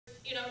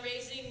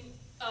raising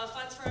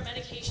funds for our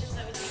medications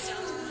that we take down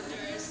to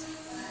Honduras.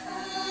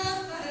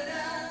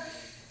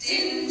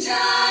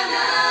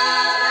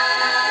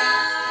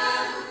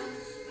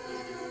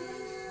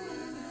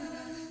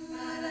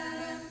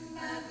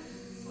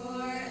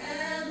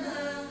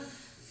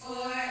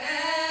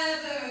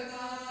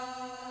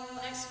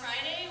 Next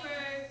Friday,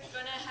 we're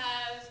going to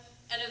have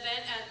an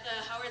event at the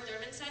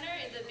Center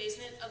in the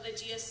basement of the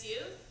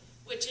GSU,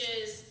 which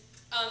is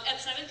at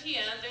 7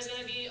 p.m. There's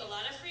going to be a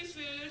lot of free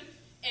food,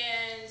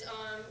 and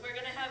we're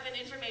going to have an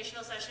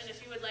informational session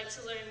if you would like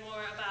to learn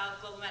more about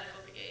Global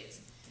Medical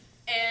Brigades.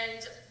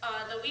 And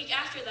the week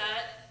after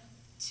that,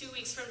 2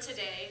 weeks from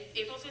today,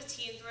 April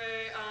 15th,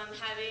 we're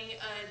having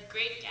a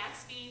Great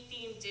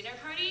Gatsby-themed dinner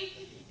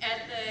party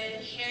at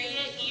the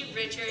Harriet E.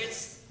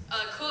 Richards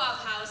Co-op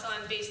House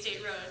on Bay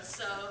State Road.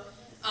 So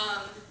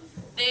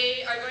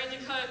they are going to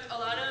cook a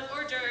lot of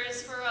hors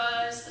d'oeuvres for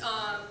us.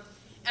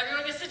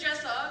 Everyone gets to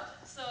dress up,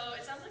 so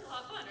it sounds like a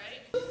lot of fun,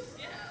 right?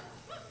 Yeah.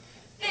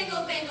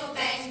 Bingo, bingo,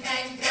 bang,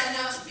 bang,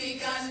 gonna be,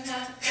 gonna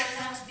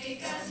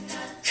be,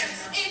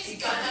 it's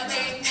gonna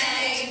be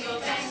bingo,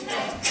 bang,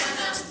 bang,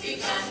 gonna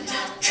be,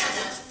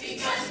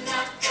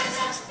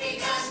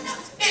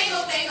 bingo,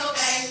 bingo,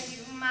 bang.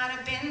 You might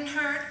have been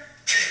hurt,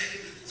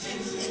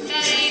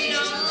 that ain't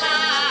no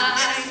lie.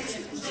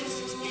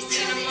 You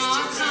seen them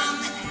all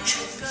come and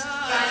go.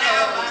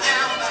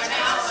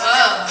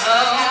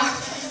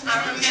 I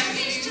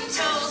remember you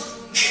told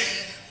me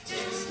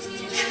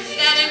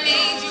that it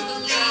made you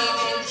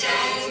believe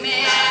in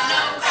man,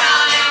 no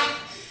crime.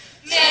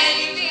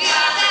 Maybe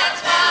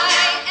that's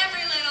why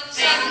every little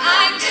thing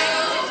I do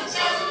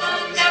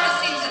never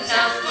seems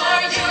enough for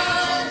you.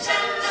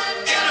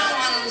 You don't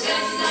want to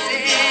lose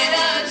it again,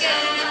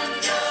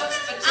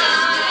 but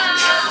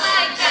I'm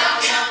like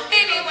that,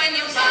 baby. When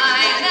you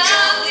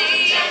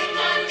finally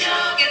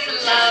get to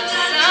love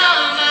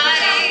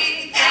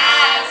somebody,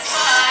 that's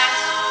why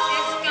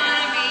it's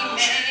gonna be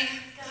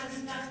me.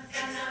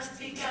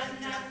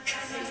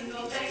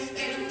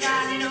 You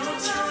got no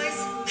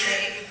choice,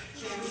 babe,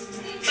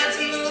 but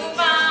to move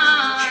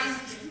on.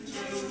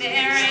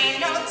 There ain't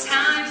no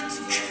time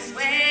to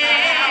waste.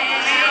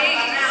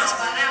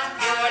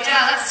 You're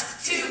just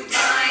too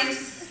blind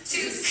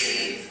to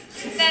see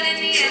that in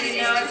the end you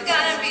know it's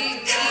gonna be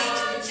me.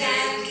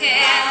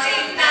 Can't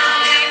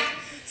deny.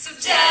 So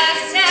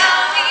just tell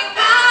me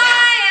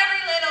why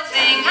every little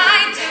thing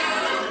I do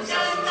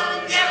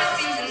never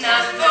seems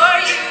enough for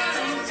you.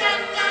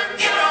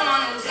 You don't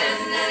want to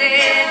lose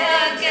it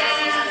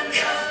again,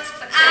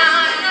 but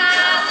I'm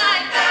not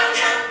like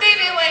that,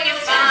 baby. When you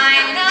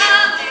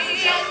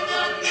finally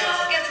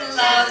get to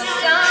love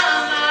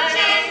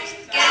somebody,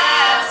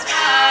 guess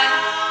what?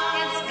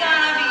 It's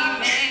gonna be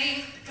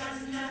me.